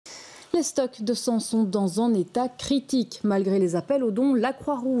Les stocks de sang sont dans un état critique. Malgré les appels aux dons, la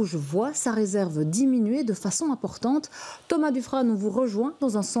Croix-Rouge voit sa réserve diminuer de façon importante. Thomas Dufrat nous vous rejoint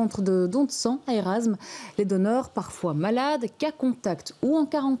dans un centre de dons de sang à Erasme. Les donneurs, parfois malades, cas contact ou en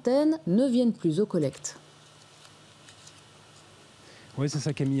quarantaine, ne viennent plus aux collectes. Oui, c'est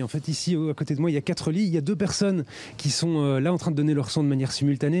ça Camille. En fait, ici, à côté de moi, il y a 4 lits. Il y a 2 personnes qui sont là en train de donner leur sang de manière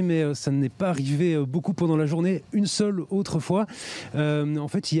simultanée, mais ça n'est pas arrivé beaucoup pendant la journée. Une seule autre fois. En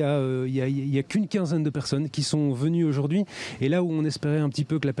fait, il y a qu'une quinzaine de personnes qui sont venues aujourd'hui. Et là où on espérait un petit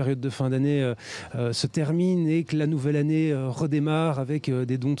peu que la période de fin d'année se termine et que la nouvelle année redémarre avec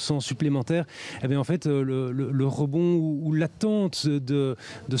des dons de sang supplémentaires, eh bien, en fait, le rebond ou l'attente de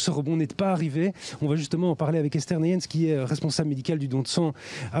ce rebond n'est pas arrivé. On va justement en parler avec Esther Neyens, qui est responsable médicale du don de sang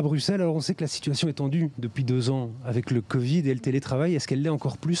à Bruxelles. Alors on sait que la situation est tendue depuis 2 ans avec le Covid et le télétravail. Est-ce qu'elle l'est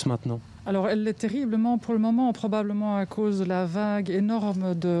encore plus maintenant ? Alors elle l'est terriblement pour le moment, probablement à cause de la vague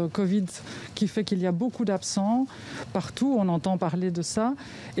énorme de Covid qui fait qu'il y a beaucoup d'absents partout, on entend parler de ça.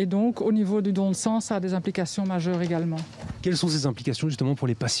 Et donc au niveau du don de sang, ça a des implications majeures également. Quelles sont ces implications justement pour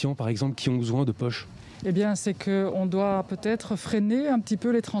les patients par exemple qui ont besoin de poches ? Eh bien, c'est qu'on doit peut-être freiner un petit peu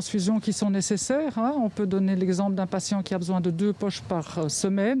les transfusions qui sont nécessaires. On peut donner l'exemple d'un patient qui a besoin de 2 poches par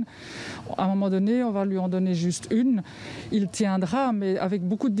semaine. À un moment donné, on va lui en donner juste une. Il tiendra, mais avec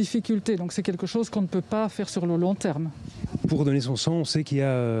beaucoup de difficultés. Donc, c'est quelque chose qu'on ne peut pas faire sur le long terme. Pour donner son sang, on sait qu'il y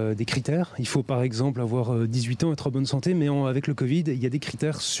a des critères. Il faut par exemple avoir 18 ans, être en bonne santé, mais avec le Covid, il y a des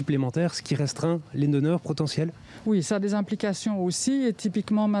critères supplémentaires, ce qui restreint les donneurs potentiels. Oui, ça a des implications aussi. Et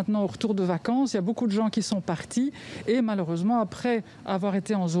typiquement maintenant, au retour de vacances, il y a beaucoup de gens qui sont partis. Et malheureusement, après avoir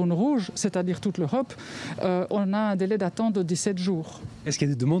été en zone rouge, c'est-à-dire toute l'Europe, on a un délai d'attente de 17 jours. Est-ce qu'il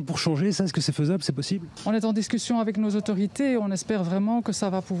y a des demandes pour changer ça ? Est-ce que c'est faisable ? C'est possible ? On est en discussion avec nos autorités et on espère vraiment que ça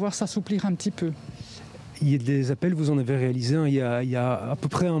va pouvoir s'assouplir un petit peu. Il y a des appels, vous en avez réalisé un il y a à peu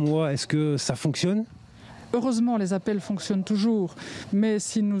près un mois. Est-ce que ça fonctionne ? Heureusement, les appels fonctionnent toujours, mais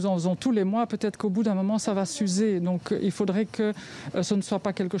si nous en faisons tous les mois, peut-être qu'au bout d'un moment, ça va s'user. Donc il faudrait que ce ne soit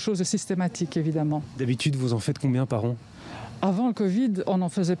pas quelque chose de systématique, évidemment. D'habitude, vous en faites combien par an ? Avant le Covid, on en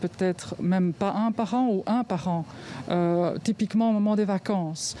faisait peut-être même pas un par an ou un par an, typiquement au moment des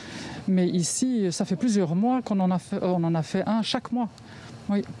vacances. Mais ici, ça fait plusieurs mois qu'on en a fait un chaque mois.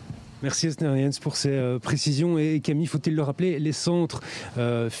 Oui. Merci Esther Neyens pour ces précisions. Et Camille, faut-il le rappeler, les centres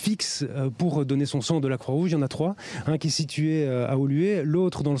fixes pour donner son sang de la Croix-Rouge, il y en a 3. Un qui est situé à Woluwe,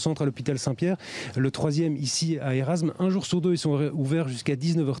 l'autre dans le centre à l'hôpital Saint-Pierre, le 3e ici à Erasme. Un jour sur 2, ils sont ouverts jusqu'à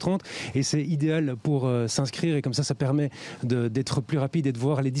 19h30 et c'est idéal pour s'inscrire et comme ça permet d'être plus rapide et de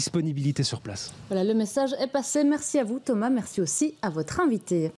voir les disponibilités sur place. Voilà, le message est passé. Merci à vous Thomas, merci aussi à votre invité.